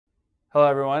Hello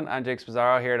everyone, I'm Jake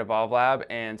Spizzaro here at Evolve Lab,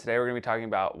 and today we're going to be talking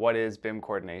about what is BIM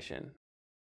coordination.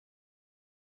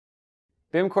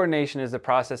 BIM coordination is the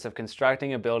process of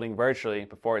constructing a building virtually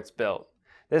before it's built.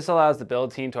 This allows the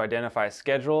build team to identify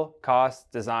schedule, cost,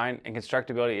 design, and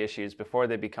constructability issues before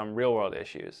they become real-world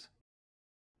issues.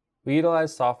 We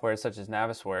utilize software such as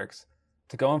Navisworks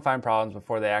to go and find problems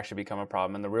before they actually become a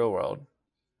problem in the real world.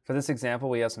 For this example,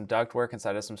 we have some ductwork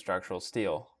inside of some structural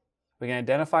steel. We can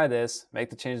identify this, make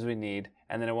the changes we need,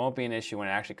 and then it won't be an issue when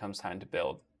it actually comes time to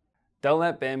build. Don't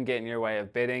let BIM get in your way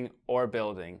of bidding or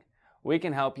building. We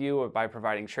can help you by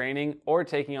providing training or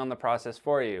taking on the process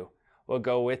for you. We'll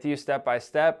go with you step by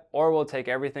step, or we'll take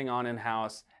everything on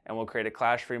in-house and we'll create a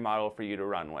clash-free model for you to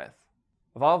run with.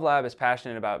 Evolve Lab is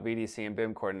passionate about VDC and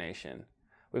BIM coordination.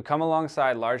 We've come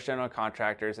alongside large general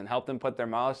contractors and helped them put their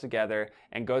models together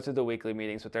and go through the weekly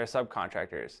meetings with their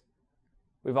subcontractors.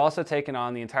 We've also taken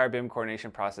on the entire BIM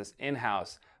coordination process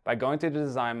in-house by going through the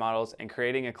design models and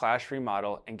creating a clash-free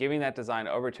model and giving that design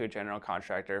over to a general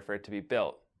contractor for it to be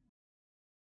built.